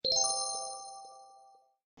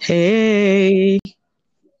Hey,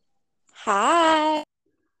 Hi,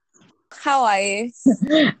 how are you?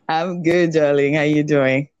 I'm good, darling. How you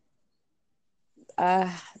doing?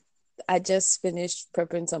 Uh, I just finished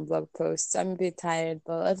prepping some blog posts. I'm a bit tired,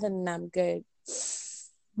 but other than that, I'm good.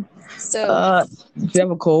 So, Do you have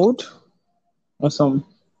a cold or some?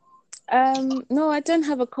 no, I don't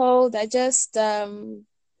have a cold. I'm just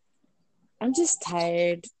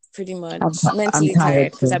tired, pretty much I'm mentally tired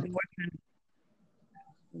tired because too. I've been working.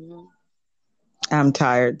 I'm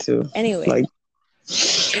tired too. Anyway, Like,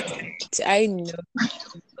 you're tired. I know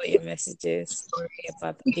your messages. Sorry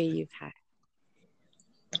about the day you've had.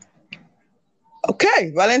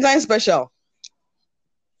 okay, Valentine's special.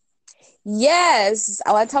 Yes,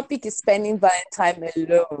 our topic is spending Valentine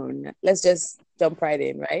alone. Let's just jump right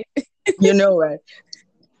in, right? You know, right?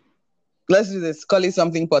 Let's do this. Call it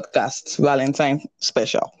something podcast. Valentine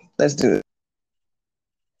special. Let's do it.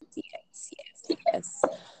 Yes, yes, yes.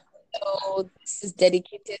 So this is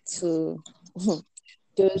dedicated to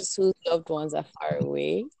those whose loved ones are far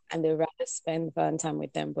away and they rather spend Valentine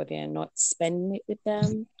with them, but they are not spending it with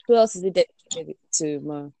them. Who else is it dedicated to,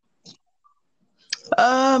 Ma?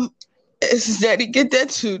 Um, it's dedicated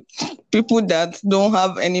to people that don't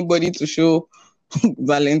have anybody to show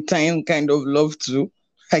Valentine kind of love to,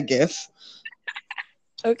 I guess.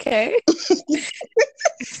 Okay.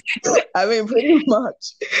 I mean, pretty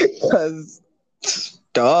much. Because,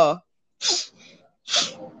 duh.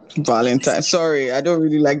 Valentine. Sorry, I don't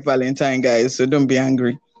really like Valentine, guys, so don't be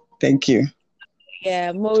angry. Thank you.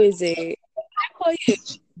 Yeah, Mo is I call you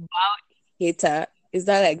a wow hater. Is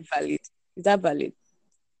that like valid? Is that valid?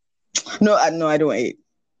 No, I don't eat.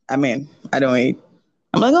 I don't eat.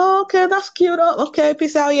 I'm like, oh, okay, that's cute. Oh, okay,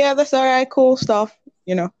 peace out. Yeah, that's all right. Cool stuff.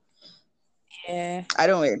 You know, Yeah. I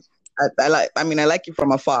don't eat. I like you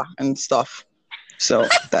from afar and stuff. So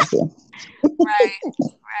that's it. Right,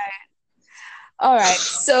 right. All right.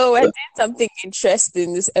 So we're doing something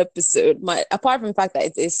interesting this episode. Apart from the fact that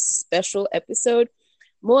it's a special episode,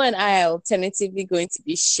 Mo and I are alternatively going to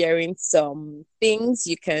be sharing some things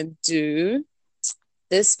you can do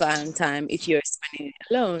this Valentine if you're spending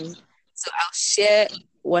it alone. So I'll share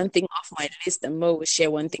one thing off my list, and Mo will share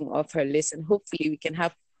one thing off her list, and hopefully we can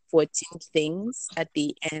have 14 things at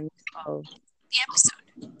the end of the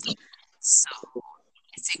episode. So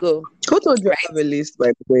let's go, Who told you I right? have a list, by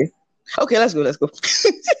the way? Okay, let's go. Let's go.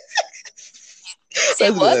 Say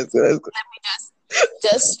Let's go. what? Let's go. Let's go. Let me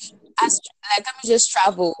just as like let me just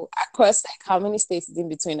travel across like how many states is in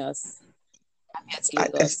between us? I'm here to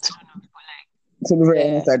Lagos. I don't know. To be very But like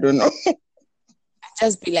honest, I don't know.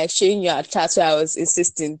 just be like showing you our chat where I was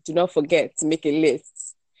insisting, do not forget to make a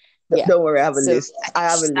list. Yeah. Don't worry, I have a So list. I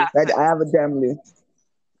have a list. I have a damn list.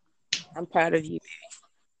 I'm proud of you.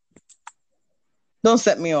 Don't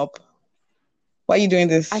set me up. Why are you doing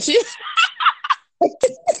this? Actually,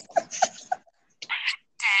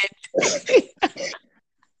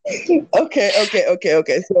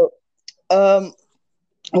 Okay. So, um,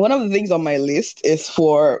 one of the things on my list is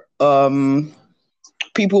for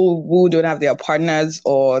people who don't have their partners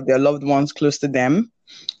or their loved ones close to them.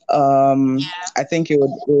 I think it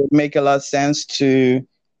would make a lot of sense to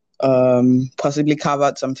possibly carve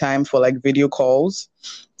out some time for like video calls,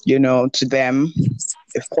 to them you're such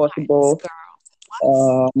if a nice possible.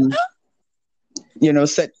 girl. Um,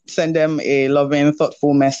 send them a loving,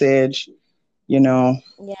 thoughtful message. You know,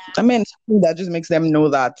 Yeah. something that just makes them know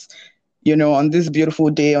that, on this beautiful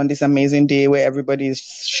day, on this amazing day where everybody is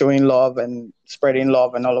showing love and spreading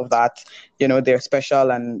love and all of that, they're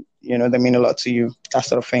special and, they mean a lot to you, that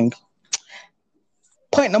sort of thing.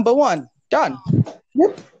 Point number one, done.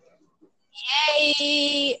 Yep.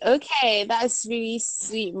 Yay. Okay, that's really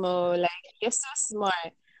sweet, Mo. Like you're so smart.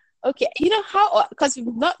 Okay, you know how because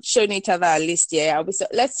we've not shown each other our list yet.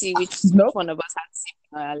 Let's see which Nope. one of us has seen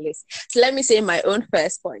our list. So let me say my own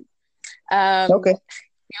first point. Okay.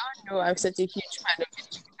 You all know I'm such a huge fan of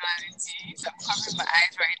individuality, so I'm covering my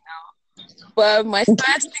eyes right now. But my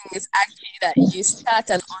first thing is actually that you start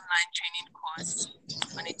an online training course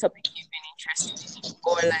on a topic you've been interested in,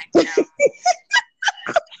 or like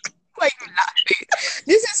why are you laughing?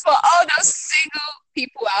 This is for all those single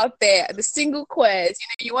people out there, the single queers.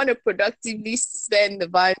 You want to productively spend the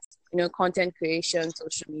vibes, content creation,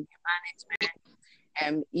 social media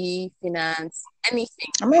management, e-finance, anything,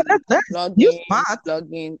 I mean, you smart.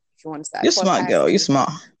 blogging, if you want to start You smart girl. You podcasting. smart.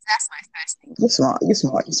 That's my first thing. You smart. You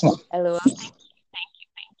smart. You smart. LOL.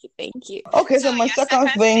 Thank you. Okay, So so my your second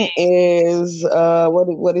second thing thing, is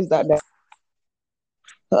what is that?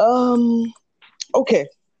 Okay,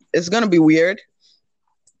 it's gonna be weird.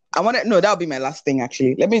 I want to no, that'll be my last thing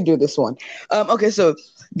actually. Let me do this one. Okay, so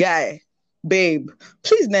guy, babe,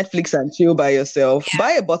 please Netflix and chill by yourself.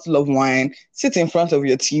 Buy a bottle of wine, sit in front of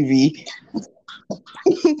your TV,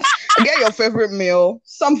 get your favorite meal,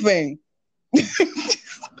 something.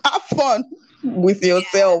 Have fun with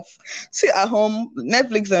yourself. Sit at home,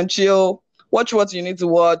 Netflix and chill. Watch what you need to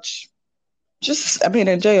watch. Just, I mean,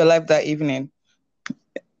 enjoy your life that evening.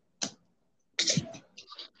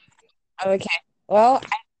 Okay. Well,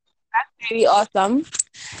 that's really awesome.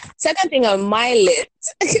 Second thing on my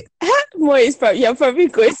list, more is probably you're probably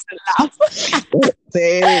going to laugh.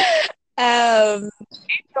 Say, Indoor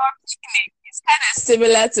picnic is kind of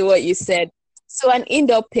similar to what you said. So an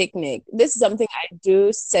indoor picnic. This is something I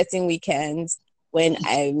do certain weekends when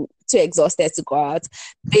I'm too exhausted to go out.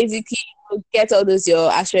 Basically, you get all those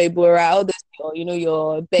your ashwebura, all those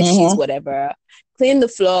your bed sheets, whatever. Clean the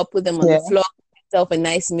floor, put them on the floor. Get yourself a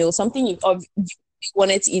nice meal, something you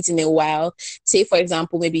wanted to eat in a while. Say, for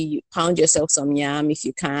example, maybe you pound yourself some yam if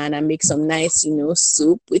you can and make some nice,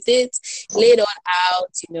 soup with it. Lay it all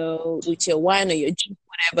out, with your wine or your juice,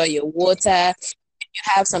 whatever, your water. If you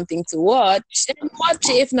have something to watch, then watch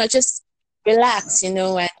it. If not, just relax, and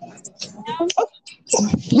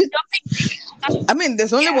I mean,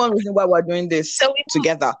 there's only one reason why we're doing this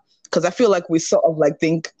together, because I feel like we sort of like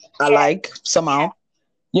think alike somehow,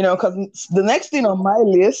 because the next thing on my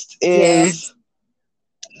list is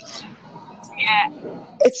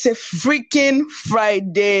it's a freaking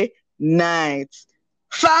Friday night.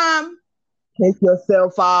 Fam, take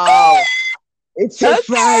yourself out. It's a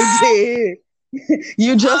Friday.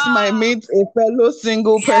 You just might meet a fellow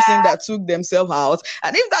single person that took themselves out.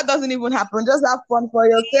 And if that doesn't even happen, just have fun for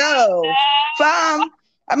yourself. Fam,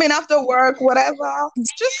 I mean, after work, whatever,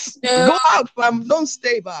 just go out, fam. Don't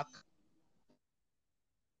stay back.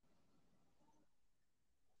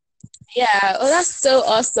 Yeah, oh, that's so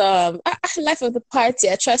awesome. Life of the party,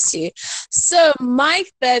 I trust you. So my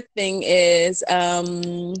third thing is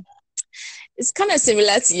it's kind of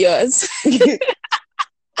similar to yours.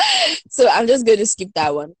 So I'm just going to skip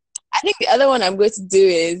that one. I think the other one I'm going to do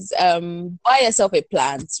is buy yourself a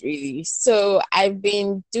plant, really. So I've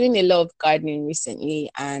been doing a lot of gardening recently,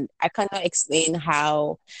 and I cannot explain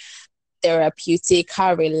how therapeutic,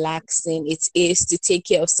 how relaxing it is to take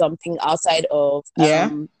care of something outside of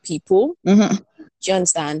people. Mm-hmm. Do you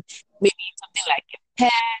understand? Maybe something like a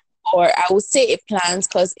pet, or I would say a plant,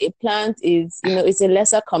 because a plant is, it's a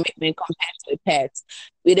lesser commitment compared to a pet.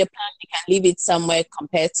 With a plant, you can leave it somewhere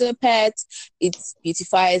compared to a pet. It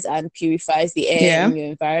beautifies and purifies the air in your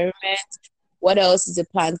environment. What else is a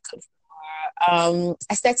plant good for?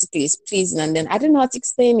 Aesthetically, it's pleasing, and then I don't know how to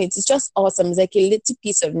explain it. It's just awesome. It's like a little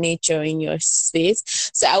piece of nature in your space.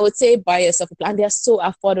 So I would say buy yourself a plant. They're so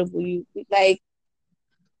affordable. You like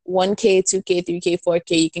 1K, 2K, 3K,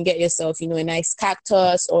 4K, you can get yourself, a nice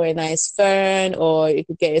cactus or a nice fern, or you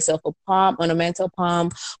could get yourself a palm, ornamental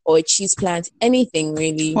palm, or a cheese plant, anything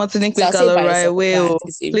really. Want to think we color right away?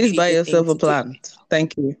 Please buy yourself a plant.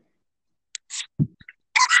 Thank you.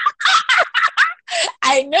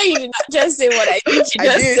 I know you did not just say what I think you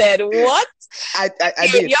just said. What? I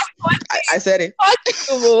did. I said it. Fuck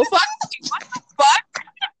you. What the fuck?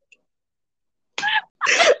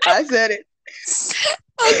 I said it.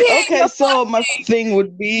 Okay, so my thing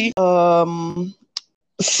would be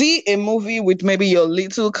see a movie with maybe your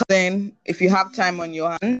little cousin if you have time on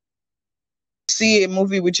your hand. See a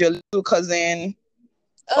movie with your little cousin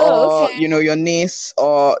or your niece,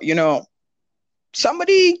 or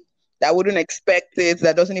somebody that wouldn't expect it,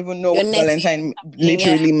 that doesn't even know what Valentine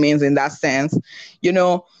literally means in that sense,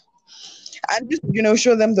 and just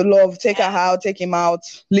show them the love. Take her out, take him out.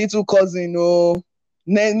 Little cousin,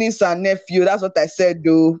 niece and nephew. That's what I said,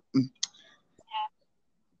 though.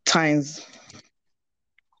 Times.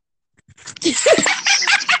 I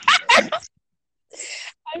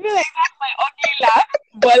feel like that's my ugly laugh,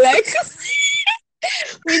 but like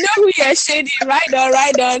we know who you're shading.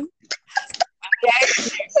 Right on.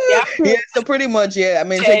 Yeah. So pretty much, I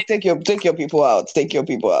mean, take your people out. Take your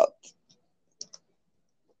people out.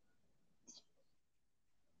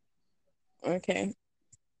 Okay.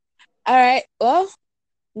 All right. Well,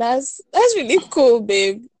 that's really cool,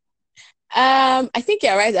 babe. I think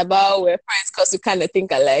you're right about we're friends because we kind of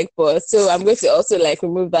think alike, but so I'm going to also like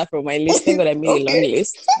remove that from my list. Thank God I made a long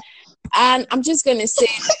list. And I'm just gonna say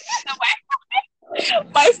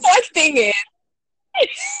my fourth thing is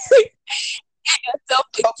get yourself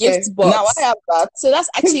a gift box. Now I have that. So that's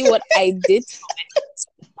actually what I did. That's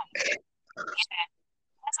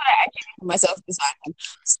what I actually did for myself this weekend.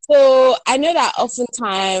 So I know that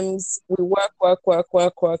oftentimes we work a lot,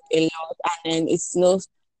 and then it's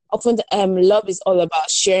often love is all about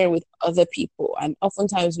sharing with other people, and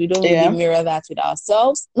oftentimes we don't really Yeah. mirror that with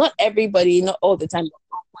ourselves. Not everybody, not all the time,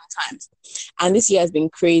 but times. And this year has been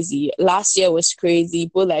crazy. Last year was crazy,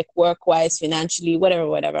 both like work wise, financially,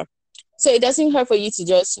 whatever. So it doesn't hurt for you to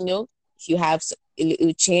just, if you have a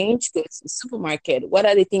little change, go to the supermarket. What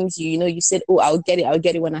are the things you said, oh, I'll get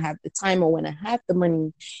it when I have the time or when I have the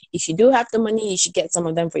money. If you do have the money, you should get some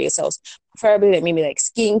of them for yourselves. Preferably like maybe like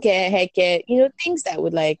skincare, hair care, things that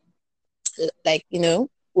would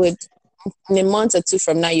would in a month or two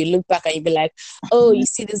from now, you look back and you be like, oh, you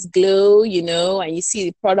see this glow, and you see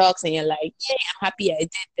the products and you're like, yeah, I'm happy I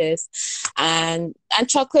did this. And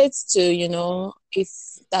chocolates too, if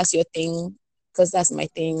that's your thing, because that's my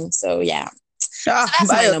thing. So yeah. So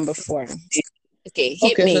that's my number 4. Okay,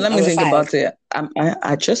 hit me. So let me number think 5. about it.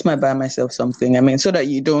 I just might buy myself something. I mean, so that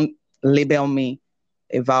you don't label me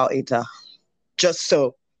a vow eater. Just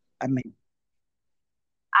so, I mean.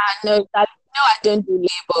 No, I don't do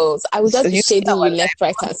labels. I would just be shading you left,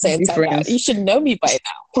 right, and center. Now. You should know me by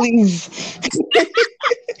now. Please.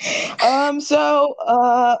 So,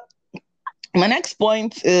 my next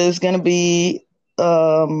point is gonna be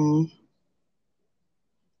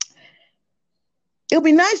it'll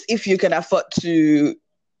be nice if you can afford to,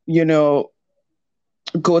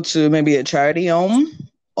 go to maybe a charity home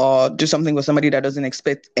or do something with somebody that doesn't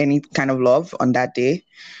expect any kind of love on that day.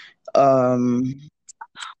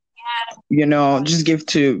 Just give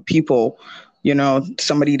to people,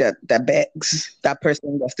 somebody that begs, that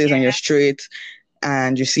person that stays on your street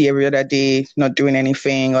and you see every other day not doing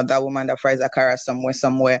anything, or that woman that fries akara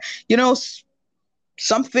somewhere,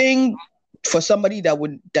 something for somebody that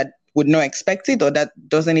would not expect it, or that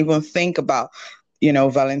doesn't even think about,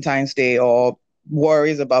 Valentine's Day, or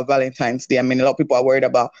worries about Valentine's Day. I mean, a lot of people are worried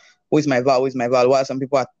about who's my vow, while some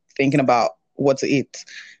people are thinking about what to eat,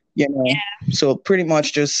 So pretty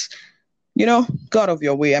much just, go out of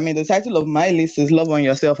your way. I mean, the title of my list is Love on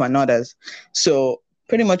Yourself and Others. So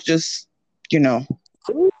pretty much just, do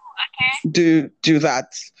that.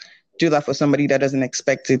 Do that for somebody that doesn't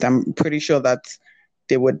expect it. I'm pretty sure that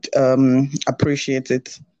they would appreciate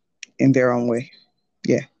it in their own way.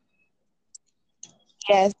 Yeah.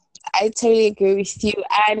 Yes, I totally agree with you.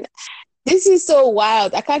 And this is so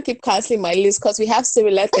wild. I can't keep canceling my list because we have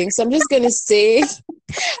similar things. So I'm just going to say,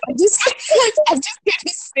 I'm just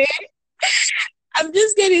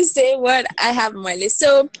going to say what I have on my list.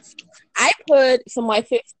 So I put for my 5th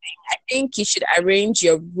thing, I think you should arrange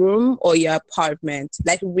your room or your apartment,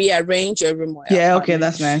 like rearrange your room or your apartment. Okay,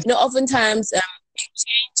 that's nice. Oftentimes,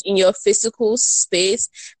 change in your physical space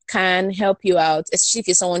can help you out, especially if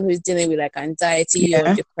you're someone who's dealing with like anxiety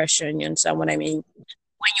or depression. You understand what I mean?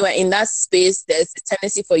 When you are in that space, there's a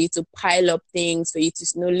tendency for you to pile up things, for you to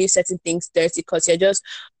leave certain things dirty because you're just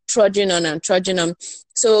trudging on.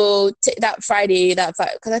 So that Friday,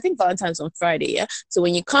 because I think Valentine's on Friday, yeah? So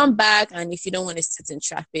when you come back, and if you don't want to sit in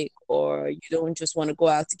traffic, or you don't just want to go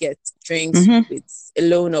out to get drinks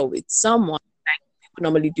alone or with someone, like people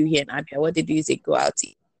normally do here in Abia, what they do is they go out to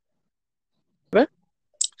eat.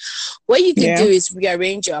 What you could do is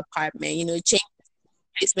rearrange your apartment, change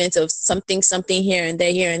placement of something here and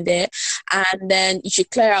there, and then you should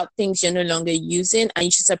clear out things you're no longer using, and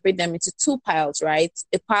you should separate them into 2 piles, right?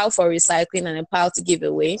 A pile for recycling and a pile to give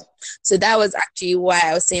away. So that was actually why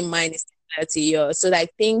I was saying mine is similar to yours. So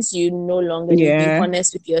like things you no longer need, be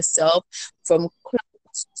honest with yourself, from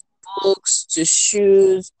clothes to books to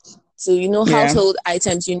shoes to household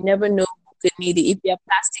items. You never know who could need it. If they're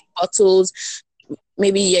plastic bottles,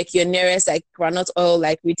 maybe like your nearest like granite oil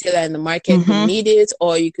like retailer in the market could need it,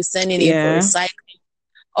 or you could send it in for recycling,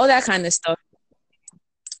 all that kind of stuff.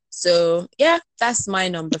 So yeah, that's my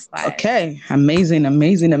number 5. Okay, amazing. Give.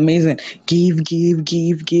 I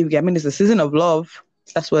mean, it's a season of love.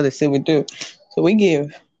 That's what they say we do. So we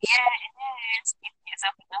give. Yeah,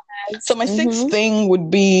 it is. So my 6th thing would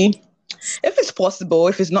be, if it's possible,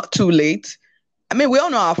 if it's not too late. I mean, we all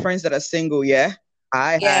know our friends that are single, yeah?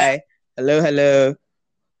 Hi. Hello.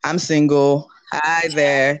 I'm single. Hi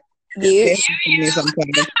there. You. Okay.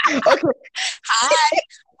 Hi.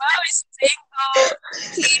 Well, single.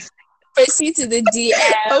 Please proceed to the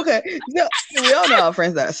DM. Okay. So we all know our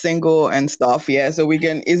friends that are single and stuff, yeah? So we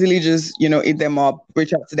can easily just, eat them up,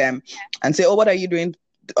 reach out to them and say, oh, what are you doing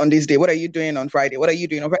on this day? What are you doing on Friday? What are you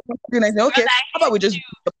doing on Friday? Okay, how about we just...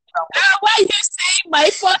 why are you saying my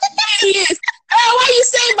fucking list? Why are you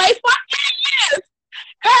saying my fucking list?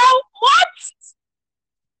 Girl, what?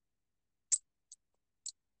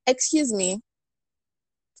 Excuse me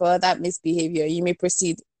for that misbehavior. You may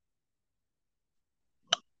proceed.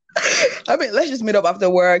 I mean, let's just meet up after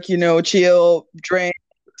work, chill, drink,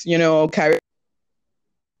 carry.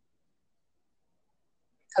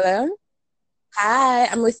 Hello? Hi,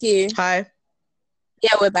 I'm with you. Hi.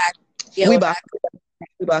 Yeah, we're back. Yeah, We we're back. back.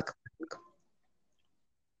 We back.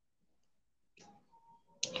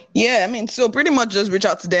 Yeah, I mean, so pretty much just reach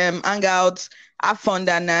out to them, hang out, have fun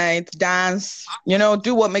that night, dance,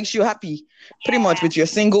 do what makes you happy. Pretty much with your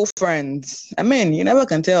single friends. I mean, you never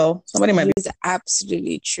can tell. Somebody might be. It's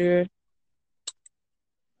absolutely true.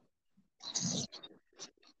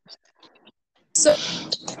 So,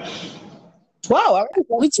 Wow, I already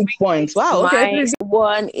got which 6 points. brings Wow, okay. my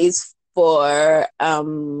one is for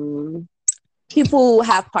people who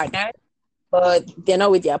have partners, but they're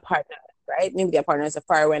not with their partner, right? Maybe their partners are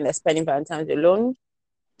far away and they're spending Valentine's alone,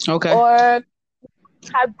 Okay. or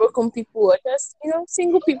heartbroken people, or just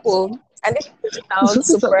single people. And this sounds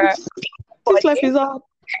super This life funny. is hard.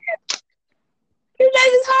 This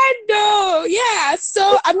life is hard though. Yeah.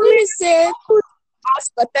 So I'm gonna say,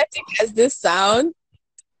 as pathetic as this sounds,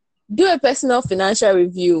 do a personal financial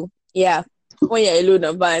review. Yeah. When you're alone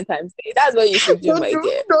on Valentine's Day. That's what you should do, my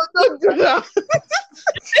dear. Don't do that.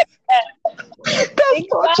 That's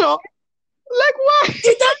torture. Like, why?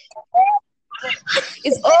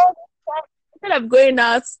 It's all instead of going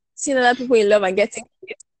out, seeing other people in love and getting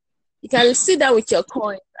gifts, you can sit down with your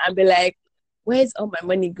coin and be like, where's all my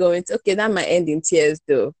money going? Okay, that might end in tears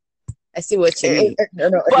though. I see what you mean. No,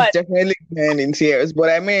 But it's definitely going to end in tears. But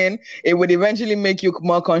I mean, it would eventually make you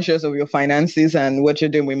more conscious of your finances and what you're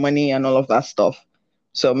doing with money and all of that stuff.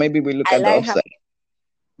 So maybe we look at the upside.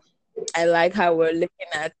 I like how we're looking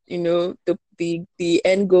at, the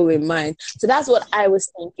end goal in mind. So that's what I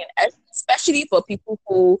was thinking, especially for people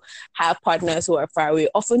who have partners who are far away.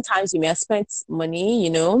 Oftentimes, you may have spent money,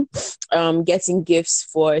 getting gifts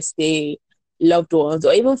for, say, loved ones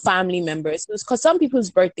or even family members. Because some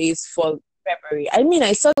people's birthdays fall February. I mean,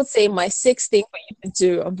 I sort of say my sixth thing for you to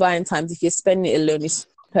do on Valentine's if you're spending it alone is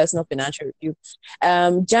personal financial review.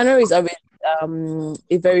 January is always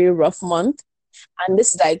a very rough month. And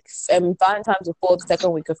this is like Valentine's will fall the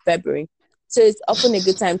second week of February. So it's often a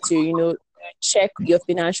good time to, check your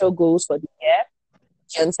financial goals for the year.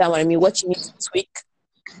 Do you understand what I mean? What you need to tweak,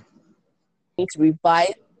 you need to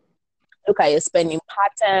revise, look at your spending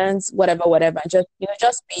patterns, whatever. And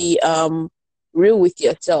just be real with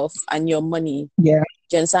yourself and your money. Yeah.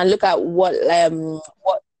 Do you understand? Look at what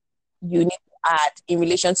you need to add in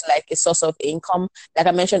relation to like a source of income. Like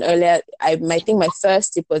I mentioned earlier, I think my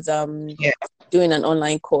first tip was doing an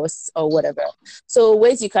online course or whatever. So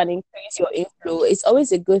ways you can increase your inflow, it's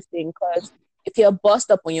always a good thing, because if you're bust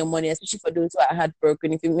up on your money, especially for those who are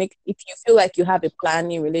heartbroken, if you feel like you have a plan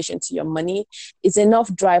in relation to your money, it's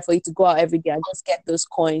enough drive for you to go out every day and just get those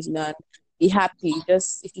coins, and be happy.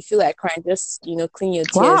 Just if you feel like crying, just clean your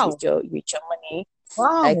tears with your money.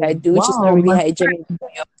 Wow. Like I do, which is not really hygienic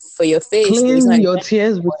for your face. Clean your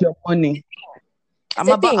tears with your money. I'm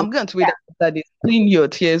going to tweet that after this. Clean your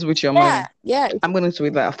tears with your money. Yeah. I'm going to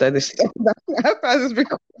tweet that after this. After this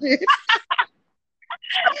recording.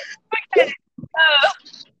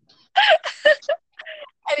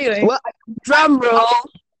 Anyway, drum roll.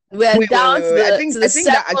 We're down to the. I think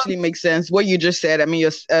that actually makes sense. What you just said. I mean,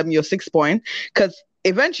 your 6 point, because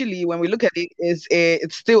eventually, when we look at it,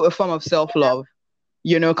 it's still a form of self-love.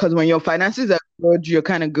 Because when your finances are good, you're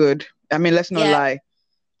kind of good. I mean, let's not lie.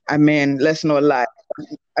 I mean,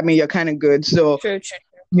 you're kind of good. So, true.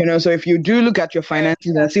 So if you do look at your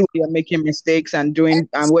finances and see where you're making mistakes and doing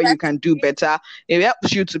and where you can do better, it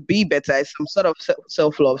helps you to be better. It's some sort of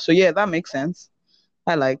self-love. So yeah, that makes sense.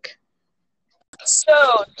 I like.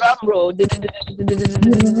 So drum roll.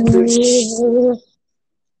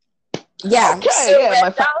 Yeah. Okay. So my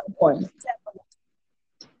final point.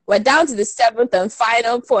 We're down to the 7th and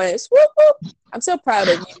final points. Woo-hoo. I'm so proud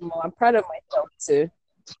of you, Mo. I'm proud of myself too.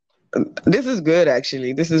 This is good,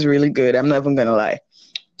 actually. This is really good. I'm not even gonna lie.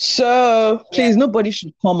 So please, nobody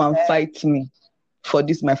should come and fight me for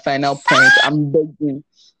this. My final point. I'm begging.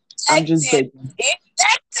 I'm just begging.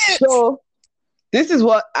 So this is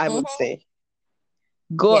what I would say.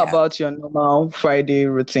 Go about your normal Friday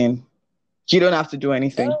routine. You don't have to do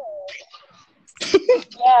anything.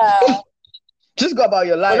 Just go about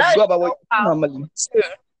your life. Go about what you do normally.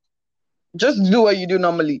 Just do what you do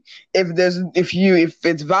normally. If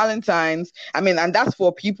it's Valentine's, I mean, and that's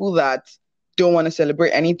for people that don't want to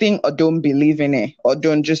celebrate anything or don't believe in it or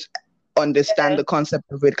don't just understand the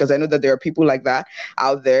concept of it. Because I know that there are people like that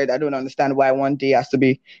out there that don't understand why one day has to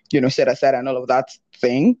be, set aside and all of that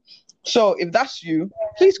thing. So if that's you,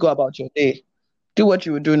 please go about your day. Do what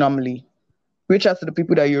you would do normally. Reach out to the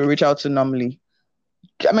people that you reach out to normally.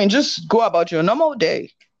 I mean, just go about your normal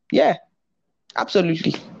day. Yeah,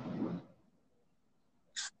 absolutely.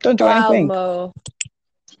 Don't do anything. Mo.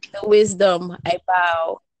 The wisdom, I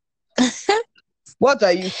bow. What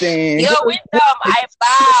are you saying? Your wisdom, I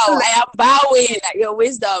bow. I am bowing at your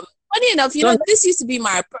wisdom. Funny enough, this used to be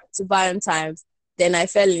my approach to Valentine's. Then I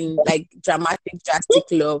fell in like drastic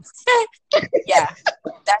love. Yeah,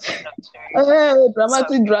 that's the story.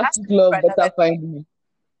 Dramatic, drastic love, better find me.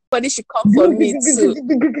 Somebody should come for me too.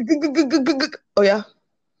 Oh yeah.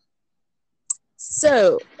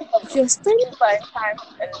 So, if you're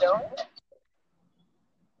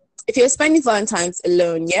spending Valentine's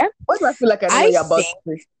alone, yeah? Why do I feel like I know what you're about to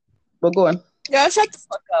say? But go on. Girl, shut the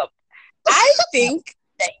fuck up. I think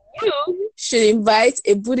that you should invite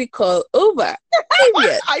a booty call over.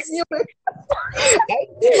 Period. I knew it.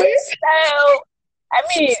 So, I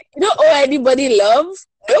mean, you don't owe anybody love.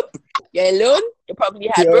 Nope. You're alone. You're probably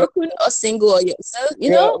heartbroken or single or yourself,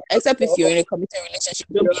 except if you're in a committed relationship.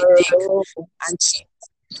 Don't be a dick and cheat.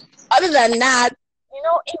 Other than that,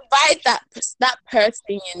 invite that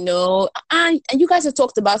person, and you guys have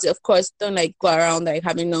talked about it, of course. Don't like go around like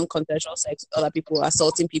having non-consensual sex with other people,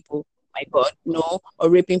 assaulting people. My God, no, or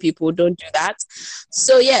raping people. Don't do that.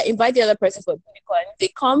 So yeah, invite the other person for a booty call. And if they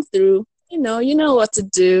come through, you know what to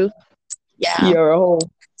do. Yeah, you're a hoe.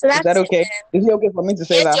 So that's is that okay? Is it okay for me to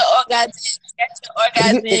say that? Get your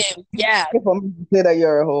orgasm. Yeah. Okay for me to say that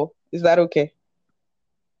you're a hoe. Is that okay?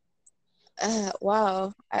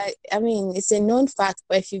 Wow. I mean, it's a known fact,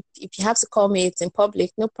 but if you have to call me, it's in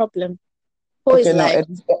public, no problem. Who is live?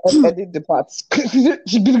 Edit the parts. Would you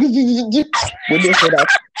say that?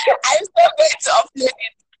 I'm so going to upload it.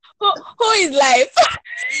 Who is live?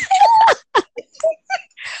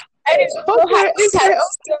 This has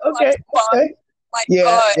so much fun. My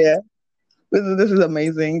God. Yeah. This is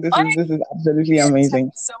amazing. This is absolutely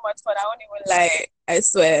amazing. So much fun. I won't even lie. I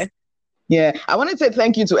swear. Yeah, I want to say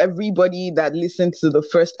thank you to everybody that listened to the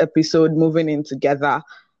first episode, Moving In Together.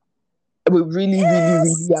 We really, really,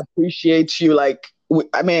 really appreciate you. Like,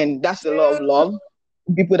 that's a lot of love.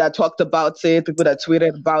 People that talked about it, people that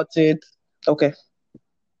tweeted about it. Okay.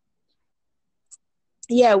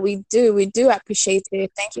 Yeah, we do. We do appreciate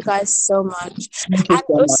it. Thank you guys so much.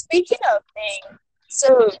 Speaking of things,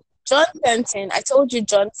 so John Fenton, I told you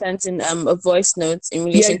John Fenton a voice note in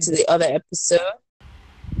relation to the other episode.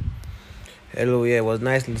 Hello, it was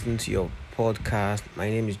nice listening to your podcast. My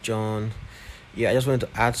name is John. I just wanted to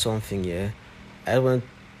add something. I want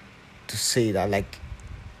to say that, like,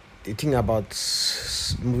 the thing about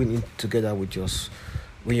moving in together with your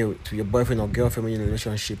boyfriend or girlfriend in a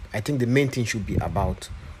relationship, I think the main thing should be about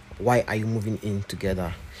why are you moving in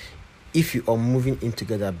together. If you are moving in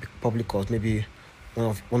together probably because maybe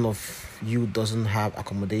one of you doesn't have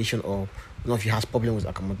accommodation, or one of you has problems with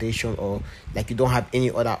accommodation, or like you don't have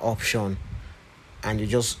any other option, and you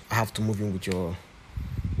just have to move in with your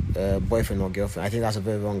boyfriend or girlfriend, I think that's a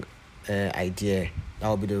very wrong idea. That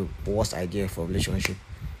would be the worst idea for a relationship,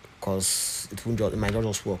 because it might not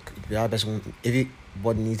just work. The other person,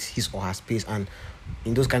 everybody needs his or her space, and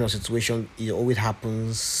in those kind of situations, it always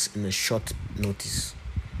happens in a short notice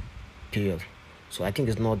period. So I think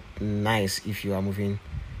it's not nice if you are moving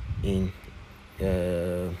in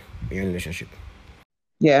a relationship.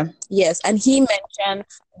 Yeah. Yes, and he mentioned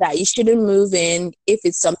that you shouldn't move in if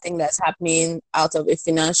it's something that's happening out of a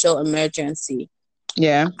financial emergency.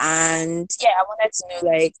 Yeah. And I wanted to know,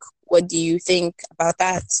 like, what do you think about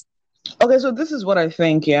that? Okay, so this is what I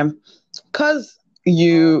think, because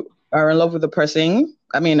you are in love with the person.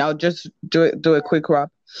 I mean, I'll just do a quick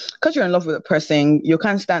wrap. Because you're in love with a person, you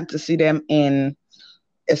can't stand to see them in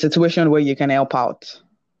a situation where you can help out.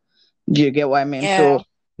 Do you get what I mean? Yeah. So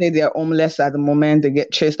say they're homeless at the moment, they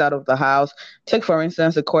get chased out of the house. Take, for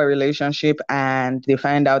instance, a core relationship, and they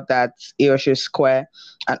find out that he or she is square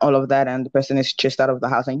and all of that, and the person is chased out of the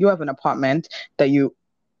house, and you have an apartment that you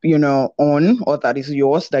own, or that is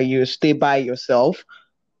yours, that you stay by yourself.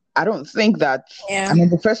 I don't think that,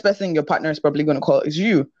 the first person your partner is probably going to call is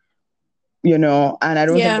you, and I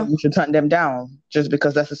don't think that you should turn them down just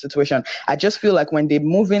because that's the situation. I just feel like when they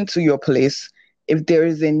move into your place, if there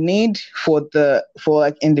is a need for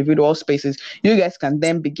like individual spaces, you guys can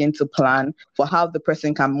then begin to plan for how the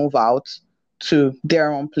person can move out to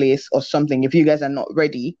their own place or something. If you guys are not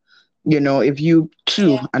ready, if you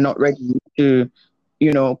two are not ready to,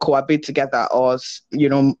 cohabit together or,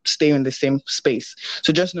 stay in the same space.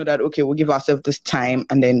 So just know that, okay, we'll give ourselves this time,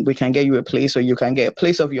 and then we can get you a place, or you can get a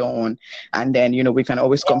place of your own. And then, we can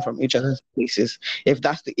always come from each other's places if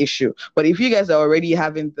that's the issue. But if you guys are already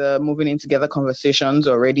having the moving in together conversations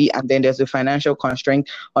already, and then there's a financial constraint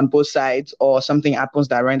on both sides, or something happens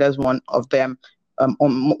that renders one of them,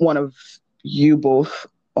 one of you both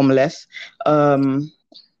homeless,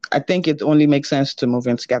 I think it only makes sense to move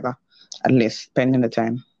in together, at least pending the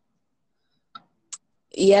time.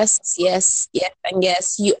 Yes, yes, yes, and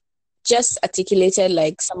yes, you just articulated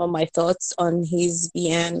like some of my thoughts on his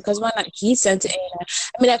VN because when he sent it in,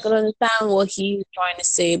 I mean, I could understand what he's trying to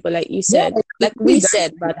say, but like you Yeah, said, it's like really we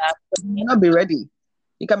said, dicey. but You may not be ready.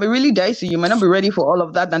 It can be really dicey. You might not be ready for all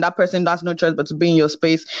of that, and that person has no choice but to be in your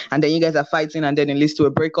space, and then you guys are fighting, and then it leads to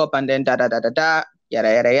a breakup, and then da da da da da,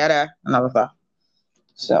 yada yada yada, and all of that.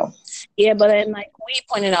 So yeah, but then like we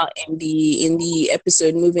pointed out in the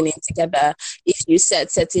episode moving in together, if you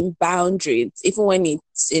set certain boundaries, even when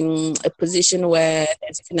it's in a position where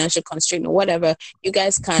there's a financial constraint or whatever, you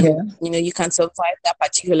guys can, yeah, you can survive that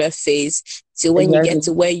particular phase till when you get exactly.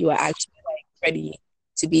 to where you are actually like ready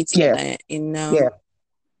to be Yeah, together yeah,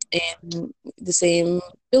 in the same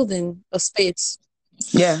building or space.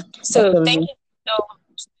 yeah. So thank Absolutely.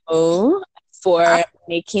 you so much for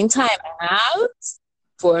making time out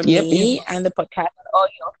for Yep. Yep. me and the podcast and all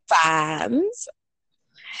your fans.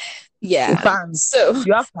 Yeah. Fans. So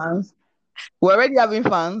You have fans. We're already having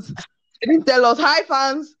fans. They didn't tell us, hi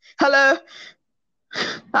fans. Hello,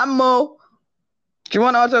 I'm Mo. Do you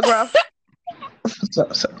want an autograph?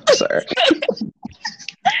 Sorry.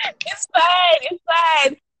 it's fine. It's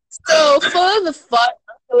fine. So for the fun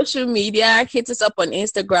on social media, hit us up on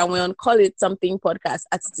Instagram. We're on Call It Something Podcast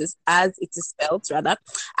as it is spelled rather.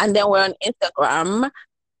 And then we're on Instagram.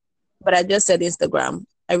 But I just said Instagram.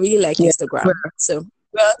 I really like Yeah. Instagram. So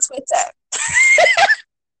we're on Twitter.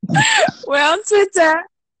 We're on Twitter.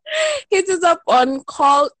 Hit us up on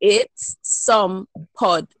Call It Some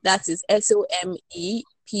Pod. That is SOMEPOD.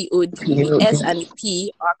 S and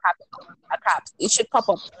P are caps. It should pop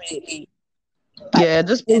up immediately. Yeah,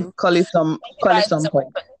 just please call it Thank you guys so much point.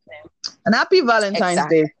 for listening. And happy Valentine's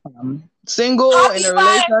Exactly. Day. Single, Happy in a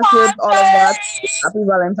relationship, all of that. Valentine's Day! Happy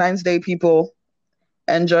Valentine's Day, people.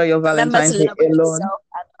 Enjoy your Remember Valentine's to Day love on alone. yourself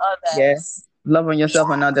and Yeah. others. Love on yourself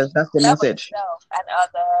and others. That's the Love on message. yourself and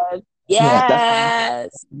others. Yeah,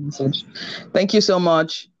 that's Yes. the message. Thank you so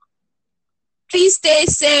much. Please stay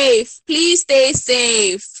safe. Please stay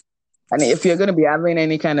safe. And if you're going to be having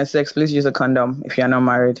any kind of sex, please use a condom if you're not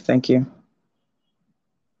married. Thank you.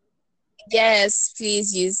 Yes,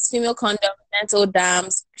 please use female condom, dental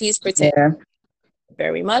dams. Please protect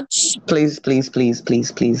very much. Please, please, please,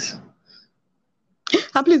 please, please.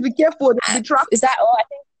 And please be careful. There'll be traffic. Is that all? I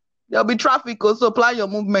think There'll be traffic. Also, plan your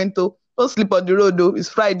movement. Don't sleep on the road. Though. It's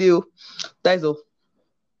Friday. That is all.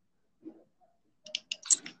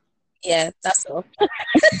 Yeah, that's all.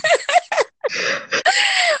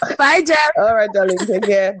 Bye, Jeff. All right, darling. Take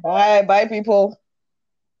care. Bye. Bye, people.